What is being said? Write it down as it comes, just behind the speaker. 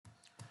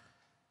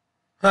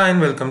Hi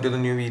and welcome to the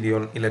new video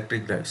on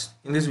electric drives.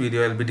 In this video,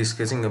 I'll be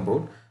discussing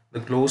about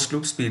the closed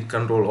loop speed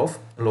control of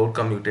load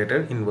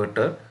commutated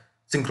inverter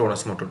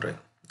synchronous motor drive.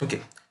 Okay.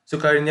 So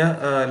കഴിഞ്ഞ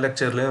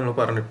ലെക്ചറിൽ നമ്മൾ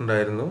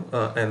പറഞ്ഞിട്ടുണ്ടായിരുന്നു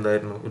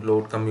എന്തായിരുന്നു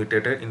load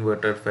commutated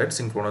inverter fed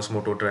synchronous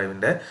motor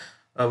ഡ്രൈവിൻ്റെ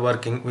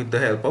working with the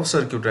help of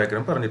circuit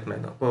diagram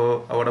പറഞ്ഞിട്ടുണ്ടായിരുന്നു. അപ്പോൾ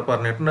അവിടെ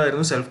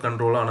പറഞ്ഞിട്ടുണ്ടായിരുന്നു self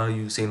control ആണ്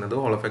യൂസ് ചെയ്യുന്നത്,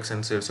 ഹോൾ എഫക്ട്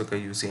സെൻസേഴ്സ് ഒക്കെ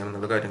യൂസ് ചെയ്യണം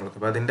എന്നുള്ള കാര്യങ്ങളൊക്കെ.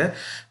 അപ്പോൾ അതിൻ്റെ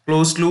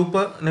ക്ലോസ്ഡ്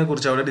ലൂപ്പിനെ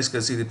കുറിച്ച് അവിടെ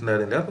ഡിസ്കസ്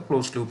ചെയ്തിട്ടുണ്ടായിരുന്നില്ല. അപ്പോൾ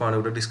ക്ലോസ്ഡ് ലൂപ്പാണ്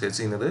ഇവിടെ ഡിസ്കസ്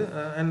ചെയ്യുന്നത്.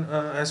 And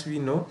as we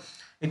know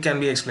it can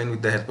be explain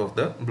with the help of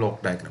the block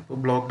diagram.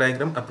 അപ്പോൾ ബ്ലോക്ക്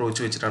ഡയഗ്രാം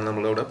അപ്രോച്ച് വെച്ചിട്ടാണ്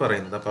നമ്മളിവിടെ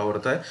പറയുന്നത്. അപ്പോൾ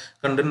അവിടുത്തെ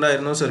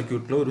കണ്ടിട്ടുണ്ടായിരുന്ന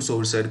സർക്യൂട്ടിൽ ഒരു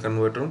സോഴ്സ് സൈഡ്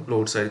കൺവേർട്ടറും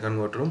ലോഡ് സൈഡ്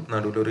കൺവേർട്ടറും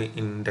നടുവിലൊരു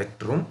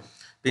ഇൻഡക്ടറും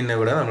പിന്നെ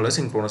ഇവിടെ നമ്മൾ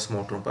സിൻക്രോണസ്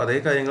മോട്ടറും. അപ്പോൾ അതേ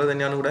കാര്യങ്ങൾ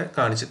തന്നെയാണ് ഇവിടെ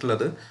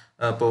കാണിച്ചിട്ടുള്ളത്.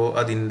 അപ്പോൾ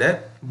അതിൻ്റെ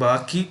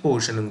ബാക്കി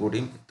പോർഷനും കൂടി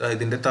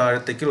ഇതിൻ്റെ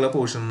താഴത്തേക്കുള്ള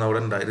പോർഷനൊന്നും അവിടെ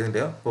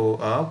ഉണ്ടായിരുന്നില്ല. അപ്പോൾ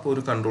ആ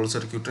ഒരു കൺട്രോൾ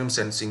സർക്യൂട്ടറിയും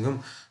സെൻസിങ്ങും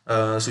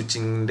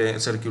സ്വിച്ചിങ്ങിൻ്റെ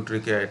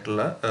സർക്യൂട്ടറിയൊക്കെ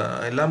ആയിട്ടുള്ള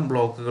എല്ലാം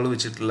ബ്ലോക്കുകൾ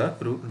വെച്ചിട്ടുള്ള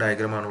ഒരു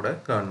ഡയഗ്രമാണ് ഇവിടെ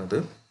കാണുന്നത്.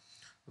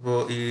 അപ്പോൾ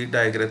ഈ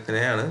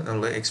ഡയഗ്രത്തിനെയാണ്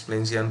നമ്മൾ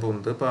എക്സ്പ്ലെയിൻ ചെയ്യാൻ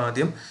പോകുന്നത്. അപ്പോൾ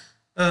ആദ്യം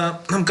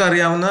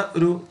നമുക്കറിയാവുന്ന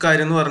ഒരു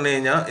കാര്യം എന്ന് പറഞ്ഞു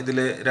കഴിഞ്ഞാൽ ഇതിൽ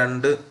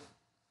രണ്ട്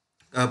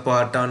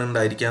പാർട്ടാണ്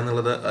ഉണ്ടായിരിക്കുക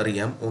എന്നുള്ളത്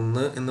അറിയാം.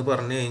 ഒന്ന് എന്ന്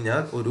പറഞ്ഞു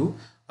കഴിഞ്ഞാൽ ഒരു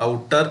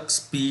ഔട്ടർ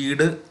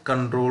സ്പീഡ്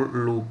കൺട്രോൾ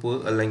ലൂപ്പ്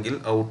അല്ലെങ്കിൽ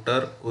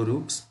ഔട്ടർ ഒരു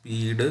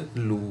സ്പീഡ്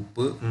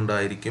ലൂപ്പ്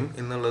ഉണ്ടായിരിക്കും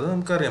എന്നുള്ളത്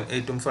നമുക്കറിയാം.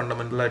 ഏറ്റവും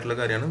ഫണ്ടമെൻ്റൽ ആയിട്ടുള്ള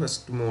കാര്യമാണ്.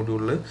 ഫസ്റ്റ്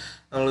മോഡ്യൂളിൽ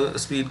നമ്മൾ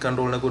സ്പീഡ്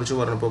കൺട്രോളിനെ കുറിച്ച്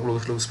പറഞ്ഞപ്പോൾ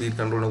ക്ലോസ് ലൂപ്പ് സ്പീഡ്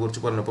കൺട്രോളിനെ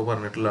കുറിച്ച്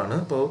പറഞ്ഞിട്ടുള്ളതാണ്.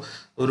 അപ്പോൾ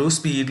ഒരു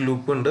സ്പീഡ്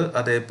ലൂപ്പ് ഉണ്ട്,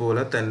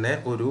 അതേപോലെ തന്നെ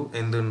ഒരു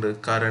എന്തുണ്ട്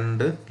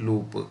കറണ്ട്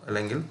ലൂപ്പ്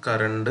അല്ലെങ്കിൽ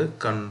കറണ്ട്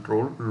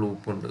കൺട്രോൾ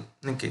ലൂപ്പ് ഉണ്ട്.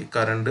 ഓക്കെ,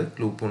 കറണ്ട്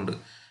ലൂപ്പ് ഉണ്ട്.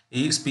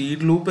 ഈ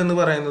സ്പീഡ് ലൂപ്പ് എന്ന്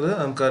പറയുന്നത്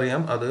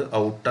നമുക്കറിയാം അത്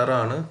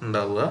ഔട്ടറാണ്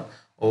ഉണ്ടാവുക.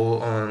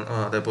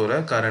 അതേപോലെ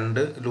current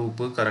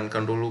loop current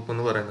control loop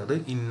എന്ന് പറയുന്നത്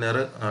ഇന്നർ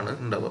ആണ്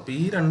ഉണ്ടാവുക. അപ്പോൾ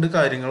ഈ രണ്ട്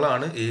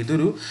കാര്യങ്ങളാണ്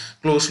ഏതൊരു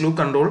close loop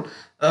control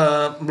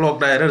block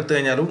diagram എടുത്തു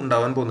കഴിഞ്ഞാലും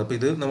ഉണ്ടാവാൻ പോകുന്നത്. അപ്പോൾ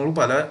ഇത് നമ്മൾ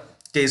പല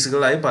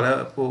കേസുകളായി പല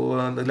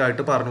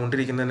ഇതിലായിട്ട്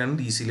പറഞ്ഞുകൊണ്ടിരിക്കുന്നത് തന്നെയാണ്.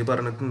 ഡി സിയിൽ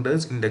പറഞ്ഞിട്ടുണ്ട്,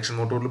 ഇൻഡക്ഷൻ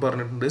മോട്ടോറിൽ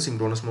പറഞ്ഞിട്ടുണ്ട്,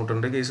 സിൻക്രോണസ്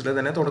മോട്ടറിൻ്റെ കേസിൽ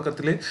തന്നെ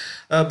തുടക്കത്തിൽ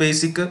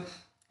ബേസിക്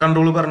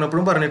കൺട്രോൾ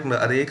പറഞ്ഞപ്പോഴും പറഞ്ഞിട്ടുണ്ട്.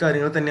 അതേ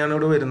കാര്യങ്ങൾ തന്നെയാണ്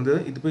ഇവിടെ വരുന്നത്.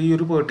 ഇതിപ്പോൾ ഈ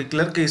ഒരു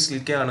പെർട്ടിക്കുലർ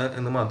കേസിലേക്കാണ്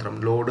എന്ന് മാത്രം.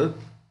 ലോഡ്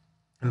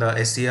എന്താ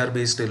SCR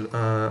based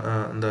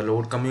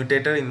load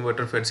commutated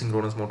inverter fed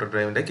synchronous motor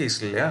ഡ്രൈവിൻ്റെ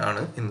കേസിലെ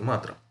ആണ് എന്ന്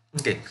മാത്രം.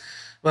 ഓക്കെ,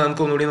 അപ്പോൾ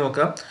നമുക്ക് ഒന്നുകൂടി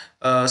നോക്കാം.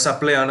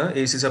 സപ്ലൈ ആണ്,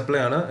 AC സപ്ലൈ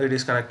ആണ്. It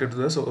is connected to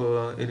the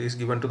it is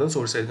given to the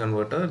source side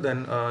converter. Then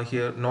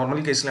here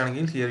normal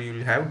കേസിലാണെങ്കിൽ here you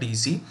will have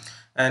DC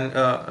and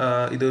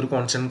ഇതൊരു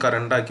കോൺസ്റ്റന്റ്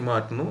കറണ്ട് ആക്കി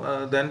മാറ്റുന്നു.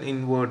 Then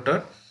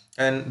inverted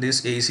and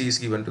this AC is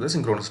given to the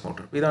synchronous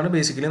motor. ഇതാണ്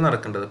basically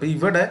നടക്കേണ്ടത്. അപ്പോൾ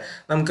ഇവിടെ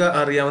നമുക്ക്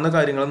അറിയാവുന്ന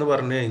കാര്യങ്ങളെന്ന്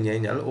പറഞ്ഞു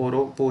കഴിഞ്ഞാൽ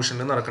ഓരോ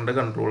പോർഷനിൽ നടക്കേണ്ട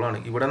കൺട്രോളാണ്.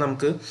 ഇവിടെ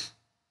നമുക്ക്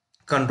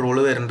കൺട്രോൾ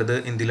വരേണ്ടത്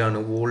എന്തിലാണ്?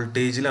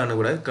 വോൾട്ടേജിലാണ്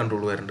ഇവിടെ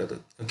കൺട്രോൾ വരേണ്ടത്.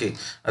 ഓക്കെ,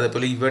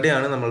 അതേപോലെ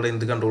ഇവിടെയാണ് നമ്മളുടെ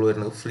എന്ത് കൺട്രോൾ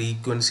വരുന്നത്?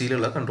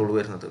 ഫ്രീക്വൻസിയിലുള്ള കൺട്രോൾ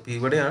വരുന്നത്. അപ്പോൾ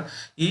ഇവിടെയാണ്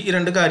ഈ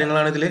രണ്ട്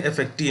കാര്യങ്ങളാണ് ഇതിൽ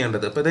എഫക്റ്റ്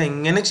ചെയ്യേണ്ടത്. അപ്പോൾ ഇത്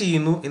എങ്ങനെ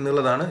ചെയ്യുന്നു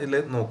എന്നുള്ളതാണ് ഇതിൽ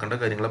നോക്കേണ്ട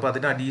കാര്യങ്ങൾ. അപ്പോൾ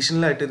അതിന്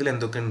അഡീഷണൽ ആയിട്ട് ഇതിൽ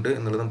എന്തൊക്കെ ഉണ്ട്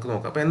എന്നുള്ളത് നമുക്ക്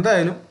നോക്കാം. അപ്പോൾ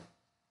എന്തായാലും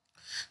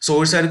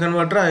സോഴ്സ് സൈഡ്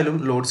കൺവേർട്ടർ ആയാലും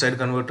ലോഡ് സൈഡ്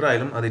കൺവേർട്ടർ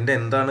ആയാലും അതിൻ്റെ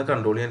എന്താണ്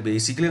കൺട്രോൾ ചെയ്യാൻ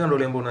ബേസിക്കലി കൺട്രോൾ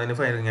ചെയ്യാൻ പോകുന്നത്? അതിന്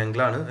ഫയറിംഗ്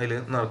ആംഗിളാണ് അതിൽ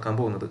നടക്കാൻ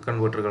പോകുന്നത്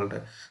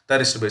കൺവേർട്ടറുകളുടെ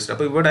തരിസ്റ്റ് ബേസ്ഡ്.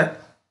 അപ്പോൾ ഇവിടെ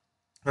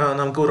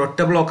നമുക്ക് ഒരൊറ്റ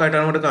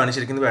ബ്ലോക്കായിട്ടാണ് ഇവിടെ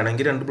കാണിച്ചിരിക്കുന്നത്.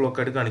 വേണമെങ്കിൽ രണ്ട്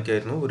ബ്ലോക്കായിട്ട്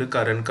കാണിക്കായിരുന്നു, ഒരു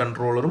കറണ്ട്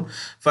കൺട്രോളറും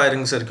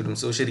ഫയറിംഗ് സർക്യൂട്ടും.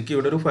 സോ ശരിക്കും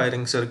ഇവിടെ ഒരു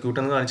ഫയറിംഗ് സർക്യൂട്ട്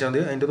എന്ന് കാണിച്ചാൽ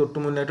മതി. അതിൻ്റെ തൊട്ട്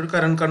മുന്നായിട്ട് ഒരു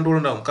കറണ്ട് കൺട്രോൾ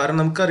ഉണ്ടാവും. കാരണം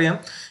നമുക്കറിയാം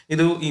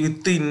ഇത്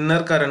വിത്ത്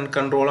ഇന്നർ കറണ്ട്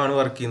കൺട്രോളാണ്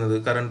വർക്ക് ചെയ്യുന്നത്,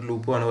 കറണ്ട്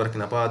ലൂപ്പാണ് വർക്ക്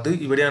ചെയ്യുന്നത്. അപ്പോൾ അത്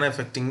ഇവിടെയാണ്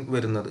എഫക്റ്റിംഗ്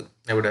വരുന്നത്,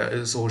 എവിടെ?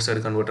 സോഴ്സ്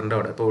സൈഡ് കൺവേർട്ടറിൻ്റെ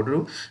അവിടെ. അപ്പോൾ ഇവിടെ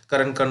ഒരു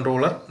കറണ്ട്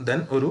കൺട്രോളർ ദെൻ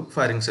ഒരു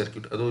ഫയറിംഗ്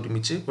സർക്യൂട്ട് അത്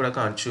ഒരുമിച്ച് ഇവിടെ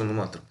കാണിച്ചു എന്ന്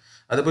മാത്രം.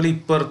 അതുപോലെ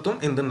ഇപ്പുറത്തും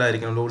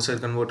എന്തുണ്ടായിരിക്കണം? ലോഡ്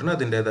സൈഡ് കൺവേർട്ടറിന്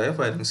അതിൻ്റെതായ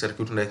ഫയറിംഗ്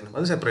സർക്യൂട്ട് ഉണ്ടായിരിക്കണം.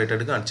 അത് സെപ്പറേറ്റ്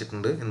ആയിട്ട്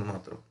കാണിച്ചിട്ടുണ്ട് എന്ന്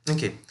മാത്രം.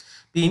 ഓക്കെ,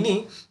 ഇനി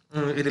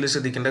ഇതിൽ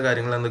ശ്രദ്ധിക്കേണ്ട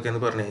കാര്യങ്ങൾ എന്തൊക്കെയാന്ന്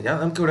പറഞ്ഞു കഴിഞ്ഞാൽ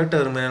നമുക്കിവിടെ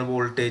ടെർമിനൽ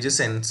വോൾട്ടേജ്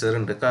സെൻസർ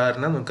ഉണ്ട്.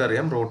 കാരണം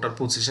നമുക്കറിയാം റോട്ടർ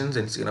പൊസിഷൻ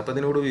സെൻസ് ചെയ്യണം. അപ്പോൾ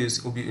അതിനോട്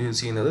യൂസ്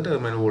ചെയ്യുന്നത്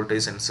ടെർമിനൽ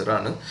വോൾട്ടേജ്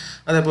സെൻസറാണ്.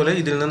 അതേപോലെ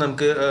ഇതിൽ നിന്ന്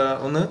നമുക്ക്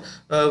ഒന്ന്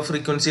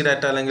ഫ്രീക്വൻസി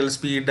ഡാറ്റ അല്ലെങ്കിൽ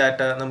സ്പീഡ്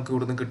ഡാറ്റ നമുക്ക്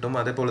ഇവിടുന്ന് കിട്ടും.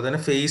 അതേപോലെ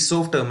തന്നെ ഫേസ്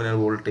ഓഫ് ടെർമിനൽ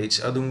വോൾട്ടേജ്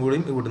അതും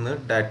കൂടിയും ഇവിടുന്ന്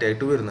ഡാറ്റ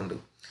ആയിട്ട് വരുന്നുണ്ട്.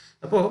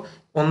 അപ്പോൾ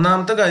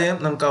ഒന്നാമത്തെ കാര്യം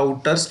നമുക്ക്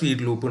ഔട്ടർ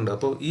സ്പീഡ് ലൂപ്പ് ഉണ്ട്.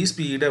 അപ്പോൾ ഈ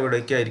സ്പീഡ്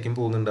എവിടേക്കായിരിക്കും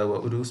പോകുന്നുണ്ടാവുക?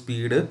 ഒരു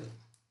സ്പീഡ്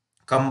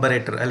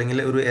കമ്പറേറ്റർ അല്ലെങ്കിൽ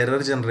ഒരു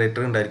എറർ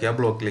ജനറേറ്റർ ഉണ്ടായിരിക്കും, ആ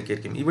ബ്ലോക്കിലേക്ക്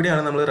ആയിരിക്കും.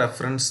 ഇവിടെയാണ് നമ്മൾ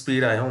റെഫറൻസ്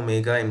സ്പീഡായ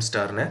𝜔m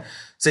സ്റ്റാറിനെ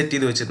സെറ്റ്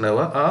ചെയ്ത്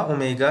വെച്ചിട്ടുണ്ടാവുക. ആ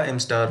𝜔m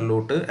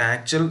സ്റ്റാറിലോട്ട്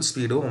ആക്ച്വൽ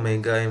സ്പീഡ്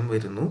𝜔m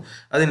വരുന്നു.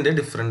 അതിൻ്റെ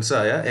ഡിഫറൻസ്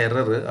ആയ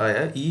എറർ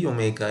ആയ ഈ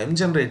𝜔m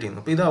ജനറേറ്റ്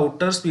ചെയ്യുന്നു. അപ്പോൾ ഇത്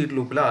ഔട്ടർ സ്പീഡ്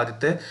ലൂപ്പിൽ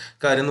ആദ്യത്തെ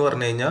കാര്യം എന്ന്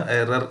പറഞ്ഞു കഴിഞ്ഞാൽ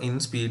എറർ ഇൻ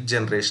സ്പീഡ്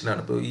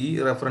ജനറേഷനാണ്. ഇപ്പോൾ ഈ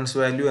റെഫറൻസ്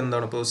വാല്യൂ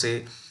എന്താണ്? ഇപ്പോൾ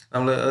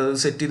നമ്മൾ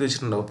സെറ്റ് ചെയ്ത്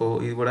വെച്ചിട്ടുണ്ടാവും. അപ്പോൾ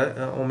ഇവിടെ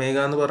ഒമേഗ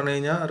എന്ന് പറഞ്ഞു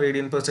കഴിഞ്ഞാൽ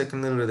റേഡിയൻ പെർ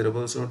സെക്കൻഡ് എഴുതരുത്.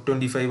 അപ്പോൾ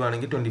 25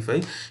 ആണെങ്കിൽ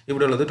 25,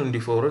 ഇവിടെ ഉള്ളത്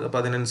 24. അപ്പോൾ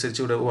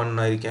അതിനനുസരിച്ച് ഇവിടെ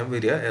 1 ആയിരിക്കാം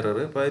വരിക എറർ.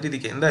 അപ്പോൾ ആ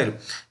രീതിക്ക് എന്തായാലും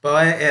അപ്പോൾ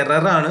ആ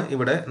എററാണ്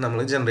ഇവിടെ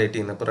നമ്മൾ ജനറേറ്റ്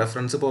ചെയ്യുന്നത്. അപ്പോൾ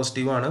റെഫറൻസ്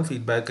പോസിറ്റീവ് ആണ്,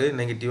 ഫീഡ്ബാക്ക്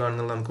നെഗറ്റീവ്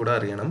ആണെന്നുള്ളത് നമുക്കിവിടെ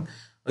അറിയണം.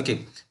 ഓക്കെ,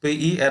 ഇപ്പോൾ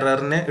ഈ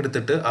എററിനെ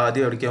എടുത്തിട്ട്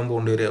ആദ്യം അടിക്കാൻ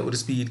പോകേണ്ടി വരിക ഒരു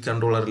സ്പീഡ്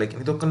കൺട്രോളറിലേക്ക്.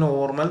 ഇതൊക്കെ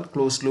നോർമൽ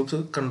ക്ലോസ് ലൂപ്പ്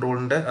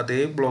കൺട്രോളിൻ്റെ അതേ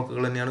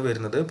ബ്ലോക്കുകൾ തന്നെയാണ്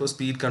വരുന്നത്. ഇപ്പോൾ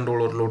സ്പീഡ്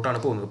കൺട്രോളറിലോട്ടാണ്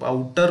പോകുന്നത്. അപ്പോൾ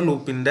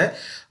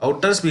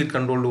ഔട്ടർ സ്പീഡ്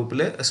കൺട്രോൾ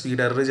ലൂപ്പിൽ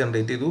സ്പീഡ് എറർ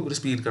ജനറേറ്റ് ചെയ്തു ഒരു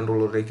സ്പീഡ്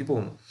കൺട്രോളറിലേക്ക്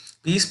പോകുന്നു.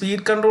 ഈ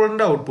സ്പീഡ്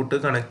കൺട്രോളിൻ്റെ ഔട്ട്പുട്ട്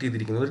കണക്ട്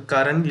ചെയ്തിരിക്കുന്നത് ഒരു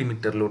കറണ്ട്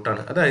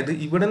ലിമിറ്ററിലോട്ടാണ്. അതായത്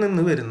ഇവിടെ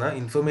നിന്ന് വരുന്ന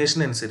ഇൻഫർമേഷൻ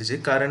അനുസരിച്ച്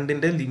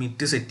കറണ്ടിൻ്റെ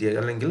ലിമിറ്റ് സെറ്റ്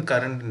ചെയ്യുക അല്ലെങ്കിൽ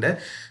കറണ്ടിൻ്റെ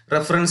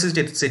റെഫറൻസ്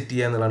സെറ്റ്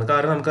ചെയ്യുക എന്നുള്ളതാണ്.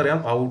 കാരണം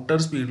നമുക്കറിയാം ഔട്ടർ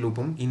സ്പീഡ്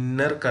ലൂപ്പും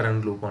ഇന്നർ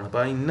കറണ്ട് ലൂപ്പാണ്.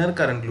 അപ്പോൾ ആ ഇന്നർ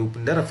കറണ്ട്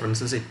ലൂപ്പിൻ്റെ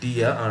റെഫറൻസ് സെറ്റ്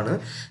ചെയ്യുക ആണ്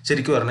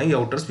ശരിക്കും പറഞ്ഞാൽ ഈ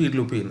ഔട്ടർ സ്പീഡ്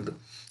ലൂപ്പ് ചെയ്യുന്നത്.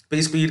 അപ്പോൾ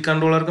ഈ സ്പീഡ്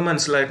കൺട്രോളർക്ക്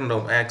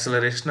മനസ്സിലായിട്ടുണ്ടാവും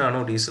ആക്സലറേഷൻ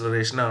ആണോ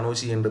ഡീസലറേഷൻ ആണോ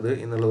ചെയ്യേണ്ടത്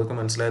എന്നുള്ളതൊക്കെ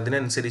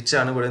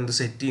മനസ്സിലായതിനനുസരിച്ചാണ് ഇവിടെ എന്ത്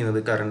സെറ്റ് ചെയ്യുന്നത്,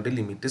 കറണ്ട്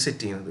ലിമിറ്റ്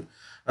സെറ്റ് ചെയ്യുന്നത്.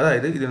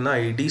 അതായത് ഇതിൽ നിന്ന്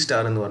ID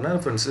സ്റ്റാർ എന്ന് പറഞ്ഞ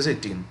റെഫറൻസ്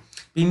സെറ്റ് ചെയ്യുന്നു.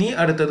 ഇനി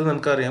അടുത്തത്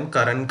നമുക്കറിയാം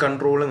കറണ്ട്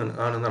കൺട്രോൾ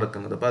ആണ്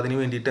നടക്കുന്നത്. അപ്പോൾ അതിന്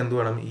വേണ്ടിയിട്ട് എന്ത്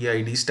വേണം, ഈ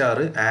ID സ്റ്റാർ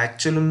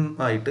ആക്ച്വലും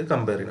ആയിട്ട്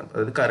കമ്പയർ ചെയ്യണം.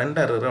 അതായത് കറണ്ട്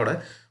എറർ അവിടെ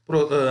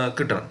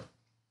കിട്ടണം.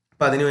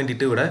 അപ്പോൾ അതിന്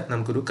വേണ്ടിയിട്ട് ഇവിടെ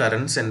നമുക്കൊരു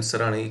കറണ്ട്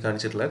സെൻസറാണ് ഈ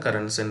കാണിച്ചിട്ടുള്ള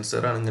കറണ്ട്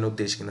സെൻസറാണ് ഇങ്ങനെ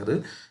ഉദ്ദേശിക്കുന്നത്.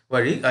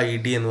 വഴി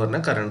ID എന്ന്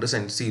പറഞ്ഞാൽ കറണ്ട്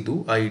സെൻസ് ചെയ്തു,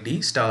 ID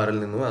സ്റ്റാറിൽ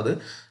നിന്നും അത്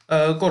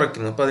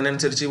കുറയ്ക്കുന്നു. അപ്പോൾ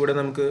അതിനനുസരിച്ച് ഇവിടെ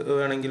നമുക്ക്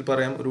വേണമെങ്കിൽ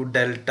പറയാം ഒരു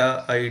ഡെൽറ്റ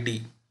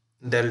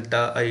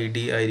ID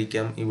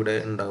ആയിരിക്കാം ഇവിടെ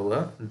ഉണ്ടാവുക.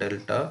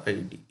 ഡെൽറ്റ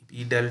ID,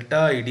 ഈ ഡെൽറ്റ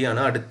ID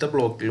ആണ് അടുത്ത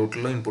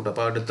ബ്ലോക്കിലോട്ടുള്ള ഇൻപുട്ട്.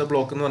 അപ്പോൾ അടുത്ത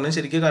ബ്ലോക്ക് എന്ന് പറഞ്ഞാൽ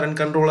ശരിക്കും കറണ്ട്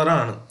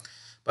കൺട്രോളറാണ്.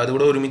 അപ്പോൾ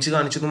അതിവിടെ ഒരുമിച്ച്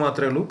കാണിച്ചെന്ന്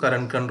മാത്രമേ ഉള്ളൂ.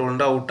 കറണ്ട്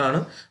കൺട്രോളിൻ്റെ ഔട്ടാണ്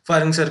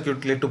ഫയറിംഗ്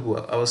സർക്യൂട്ടിലേക്ക്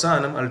പോവുക.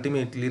 അവസാനം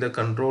ultimately the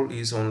control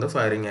is on the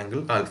firing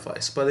angle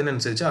ആൽഫൈസ്. അപ്പോൾ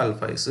അതിനനുസരിച്ച്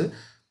ആൽഫൈസ്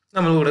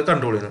നമ്മളിവിടെ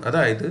കൺട്രോൾ ചെയ്യുന്നു.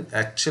 അതായത്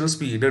ആക്ച്വൽ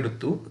സ്പീഡ്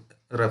എടുത്തു,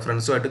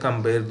 റെഫറൻസുമായിട്ട്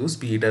കമ്പയർ ചെയ്തു,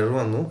 സ്പീഡ് എറർ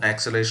വന്നു,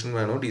 ആക്സലേഷൻ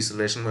വേണോ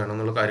ഡീസലേഷൻ വേണോ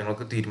എന്നുള്ള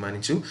കാര്യങ്ങളൊക്കെ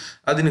തീരുമാനിച്ചു.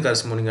 അതിന്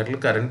കറസ്പോണ്ടിങ് ആയിട്ടുള്ള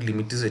കറണ്ട്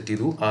ലിമിറ്റ് സെറ്റ്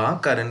ചെയ്തു. ആ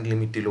കറണ്ട്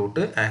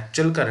ലിമിറ്റിലോട്ട്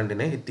ആക്ച്വൽ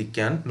കറണ്ടിനെ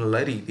എത്തിക്കാൻ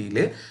ഉള്ള രീതിയിൽ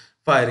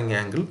firing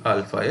angle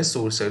ആൽഫയെ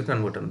source side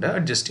കൺവെർട്ടറിൻ്റെ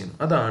adjust ചെയ്യുന്നു.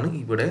 അതാണ്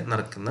ഇവിടെ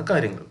നടക്കുന്ന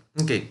കാര്യങ്ങൾ.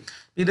 ഓക്കെ,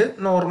 ഇത്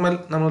നോർമൽ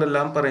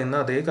നമ്മളെല്ലാം പറയുന്ന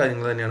അതേ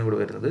കാര്യങ്ങൾ തന്നെയാണ് ഇവിടെ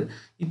വരുന്നത്.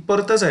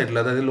 ഇപ്പുറത്തെ സൈഡിൽ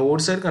അതായത്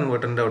ലോഡ് സൈഡ്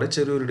കൺവെർട്ടറിൻ്റെ അവിടെ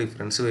ചെറിയൊരു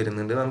ഡിഫറൻസ്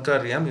വരുന്നുണ്ട്.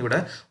 നമുക്കറിയാം ഇവിടെ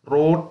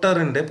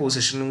റോട്ടറിൻ്റെ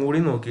പൊസിഷനും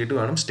കൂടി നോക്കിയിട്ട്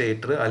വേണം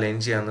സ്റ്റേറ്റർ അലൈൻ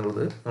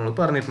ചെയ്യാന്നുള്ളത് നമ്മൾ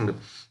പറഞ്ഞിട്ടുണ്ട്.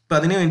 അപ്പം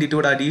അതിന് വേണ്ടിയിട്ട്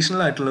ഇവിടെ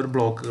അഡീഷണൽ ആയിട്ടുള്ള ഒരു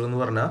ബ്ലോക്കുകൾ എന്ന്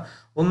പറഞ്ഞാൽ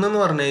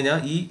ഒന്നെന്ന് പറഞ്ഞു കഴിഞ്ഞാൽ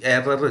ഈ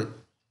എറർ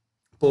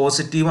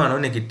പോസിറ്റീവ് ആണോ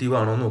നെഗറ്റീവ്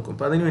ആണോ നോക്കും.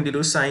 അപ്പോൾ അതിന് വേണ്ടിയിട്ട്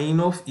ഒരു സൈൻ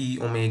ഓഫ്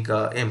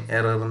𝐸𝐸𝐸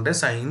എററിൻ്റെ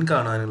സൈൻ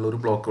കാണാനുള്ള ഒരു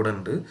ബ്ലോക്ക് ഇവിടെ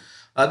ഉണ്ട്.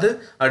 അത്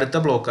അടുത്ത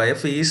ബ്ലോക്കായ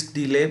ഫേസ്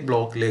ഡിലേ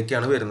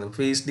ബ്ലോക്കിലേക്കാണ് വരുന്നത്.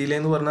 ഫേസ് ഡിലേ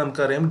എന്ന് പറഞ്ഞാൽ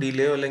നമുക്കറിയാം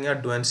ഡിലേയോ അല്ലെങ്കിൽ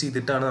അഡ്വാൻസ്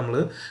ചെയ്തിട്ടാണ് നമ്മൾ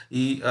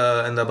ഈ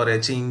എന്താ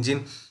പറയുക ചേഞ്ച് ഇൻ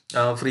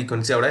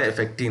ഫ്രീക്വൻസി അവിടെ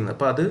എഫക്റ്റ് ചെയ്യുന്നത്.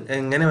 അപ്പോൾ അത്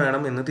എങ്ങനെ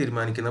വേണം എന്ന്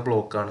തീരുമാനിക്കുന്ന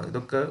ബ്ലോക്കാണ്.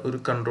 ഇതൊക്കെ ഒരു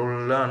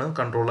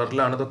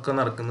കൺട്രോളറിലാണ് ഇതൊക്കെ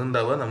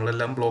നടക്കുന്നുണ്ടാവുക.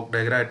 നമ്മളെല്ലാം ബ്ലോക്ക്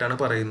ഡയഗ്രം ആയിട്ടാണ്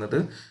പറയുന്നത്.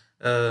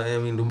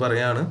 വീണ്ടും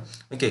പറയാണ്.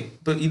 ഓക്കെ,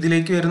 ഇപ്പോൾ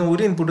ഇതിലേക്ക് വരുന്ന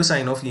ഒരു ഇൻപുട്ട്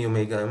സൈൻ ഓഫ്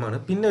𝐸𝐸𝐸 ആണ്.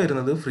 പിന്നെ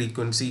വരുന്നത്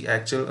ഫ്രീക്വൻസി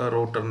ആക്ച്വൽ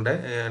റോട്ടറിൻ്റെ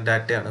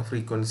ഡാറ്റയാണ്,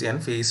 frequency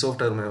and face of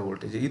terminal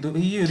voltage.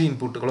 ഈ ഒരു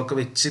ഇൻപുട്ടുകളൊക്കെ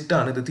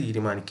വെച്ചിട്ടാണ് ഇത്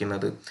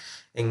തീരുമാനിക്കുന്നത്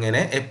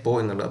എങ്ങനെ എപ്പോൾ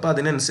എന്നുള്ളത്. അപ്പോൾ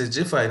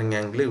അതിനനുസരിച്ച് ഫയറിംഗ്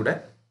ആംഗിൾ ഇവിടെ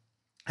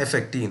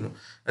എഫക്റ്റ് ചെയ്യുന്നു.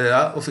 ആ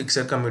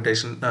ഫിക്സഡ്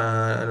കമ്മ്യൂട്ടേഷൻ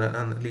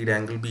ലീഡ്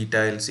ആംഗിൾ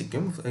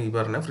𝛽LCക്കും ഈ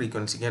പറഞ്ഞ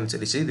ഫ്രീക്വൻസിക്ക്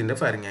അനുസരിച്ച് ഇതിൻ്റെ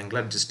ഫയറിംഗ് ആംഗിൾ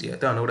അഡ്ജസ്റ്റ് ചെയ്യുക.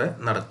 ഇതാണ് ഇവിടെ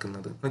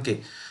നടക്കുന്നത്. ഓക്കെ,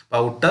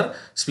 ഔട്ടർ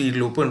സ്പീഡ്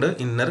ലൂപ്പ് ഉണ്ട്,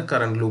 ഇന്നർ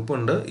കറണ്ട് ലൂപ്പ്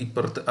ഉണ്ട്.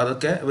 ഇപ്പുറത്ത്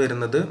അതൊക്കെ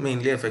വരുന്നത്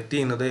മെയിൻലി എഫക്റ്റ്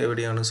ചെയ്യുന്നത്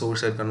എവിടെയാണ്,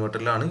 സോഴ്സ് സൈഡ്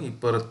കൺവെർട്ടറിലാണ്.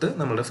 ഇപ്പുറത്ത്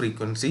നമ്മുടെ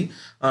ഫ്രീക്വൻസി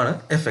ആണ്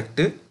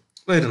എഫക്റ്റ്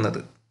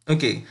വരുന്നത്.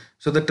 Okay,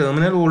 so the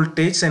terminal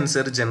voltage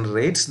sensor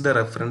generates the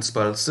reference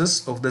pulses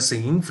of the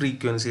same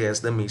frequency as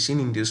the machine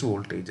induced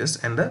voltages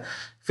and the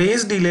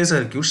phase delay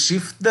circuit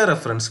shift the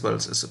reference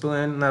pulses. So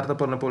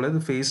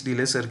the phase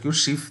delay circuit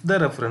shift the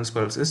reference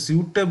pulses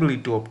suitably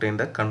to obtain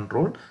the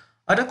control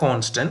at a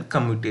constant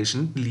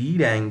commutation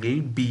lead angle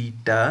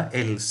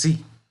𝛽LC.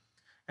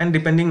 And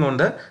depending on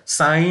the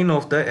sign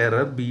of the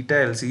error,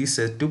 𝛽LC is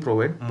set to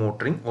provide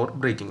motoring or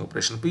braking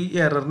operation. ഇപ്പോൾ ഈ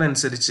എററിന്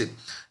അനുസരിച്ച്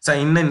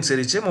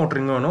സൈനിനനുസരിച്ച്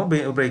motoring വേണോ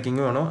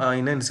breaking വേണോ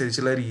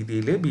അതിനനുസരിച്ചുള്ള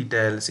രീതിയിൽ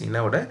𝛽LCനെ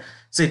അവിടെ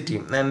set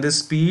ചെയ്യും. And the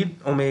speed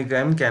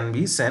𝜔m can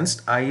be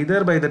sensed either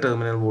by the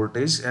terminal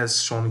voltage as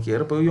shown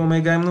here. ഇപ്പോൾ ഈ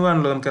𝜔m എന്ന്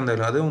വേണമല്ലോ നമുക്ക്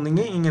എന്തായാലും അത്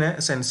ഒന്നെങ്കിൽ ഇങ്ങനെ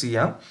സെൻസ്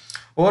ചെയ്യാം,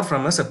 or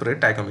from A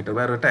separate tachometer,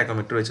 വേറെ ഒരു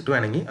ടാക്കോമീറ്റർ വെച്ചിട്ട്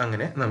വേണമെങ്കിൽ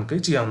അങ്ങനെ നമുക്ക്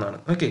ചെയ്യാവുന്നതാണ്.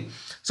 Okay,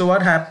 so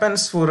what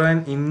happens for an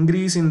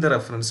increase in the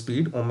reference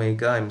speed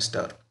𝜔m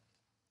star.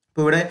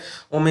 ഇപ്പോൾ ഇവിടെ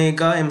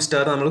𝜔m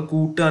സ്റ്റാർ നമ്മൾ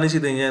കൂട്ടുകയാണ്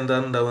ചെയ്ത് കഴിഞ്ഞാൽ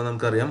എന്താണ് ഉണ്ടാവുക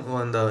നമുക്കറിയാം.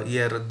 എന്താ ഈ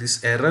this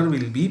error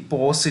will be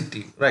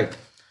positive, right?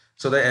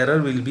 So the error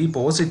will be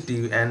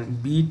positive and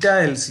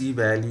𝛽LC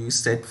value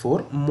is set four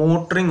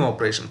motoring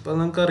operation. ഇപ്പോൾ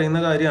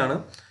നമുക്കറിയുന്ന കാര്യമാണ്.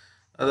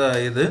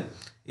 അതായത്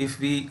if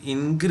we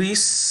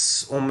increase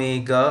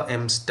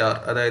𝜔m star,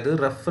 അതായത്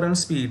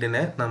റെഫറൻസ്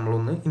സ്പീഡിനെ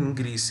നമ്മളൊന്ന്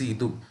ഇൻക്രീസ്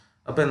ചെയ്തു,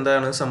 അപ്പോൾ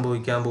എന്താണ്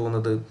സംഭവിക്കാൻ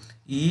പോകുന്നത്?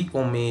 ഈ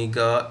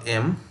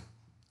𝜔m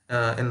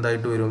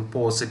എന്തായിട്ട് വരും?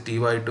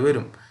 പോസിറ്റീവായിട്ട്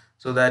വരും.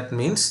 So that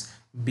means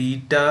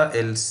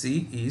𝛽LC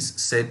is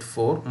set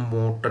for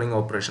motoring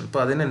operation.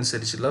 അപ്പോൾ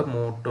അതിനനുസരിച്ചുള്ള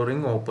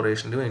മോട്ടോറിംഗ്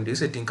ഓപ്പറേഷന് വേണ്ടി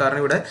സെറ്റിംഗ്.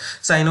 കാരണം ഇവിടെ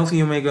സൈൻ ഓഫ്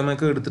𝐸𝐸𝐸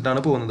ഒക്കെ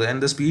എടുത്തിട്ടാണ് പോകുന്നത്.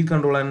 And the speed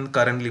control and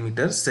current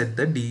limiter set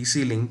the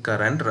DC link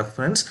current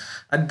reference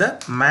at the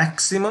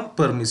maximum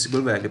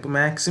permissible value. ഇപ്പോൾ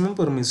maximum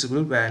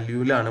permissible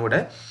വാല്യൂവിലാണ്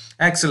ഇവിടെ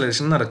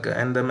ആക്സലറേഷൻ നടക്കുക.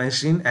 And the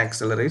machine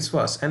ആക്സലറേറ്റ്സ്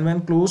fast and when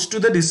close to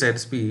the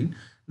decide speed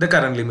the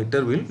current limiter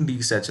will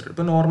desaturate.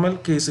 ഇപ്പോൾ normal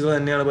കേസുകൾ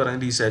തന്നെയാണ്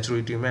പറയുന്നത്.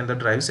 Desaturate ചെയ്യുമ്പോൾ and the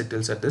drive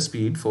settles at the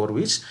speed four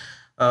which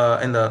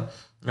എന്താ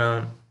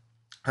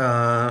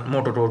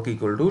motor torque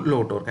equal to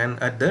low torque, and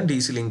at the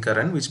DC link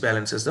current which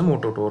balances the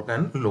motor torque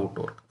and low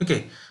torque. Okay,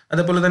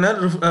 അതേപോലെ തന്നെ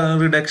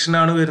reduction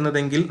ആണ്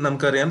വരുന്നതെങ്കിൽ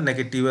നമുക്കറിയാം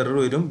negative error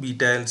വരും.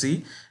 βLC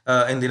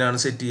എന്തിനാണ്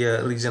set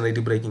ചെയ്യുക?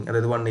 Regenerative braking,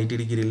 അതായത് 180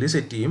 ഡിഗ്രിയിൽ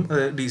സെറ്റ് ചെയ്യും,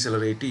 അത്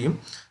ഡീസലറേറ്റ് ചെയ്യും,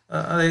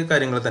 അതേ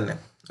കാര്യങ്ങൾ തന്നെ.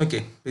 ഓക്കെ,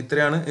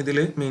 ഇത്രയാണ് ഇതിൽ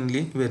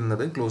മെയിൻലി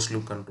വരുന്നത് ക്ലോസ്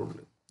ലൂപ്പ്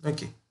കൺട്രോളിൽ.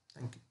 Okay,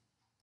 thank you.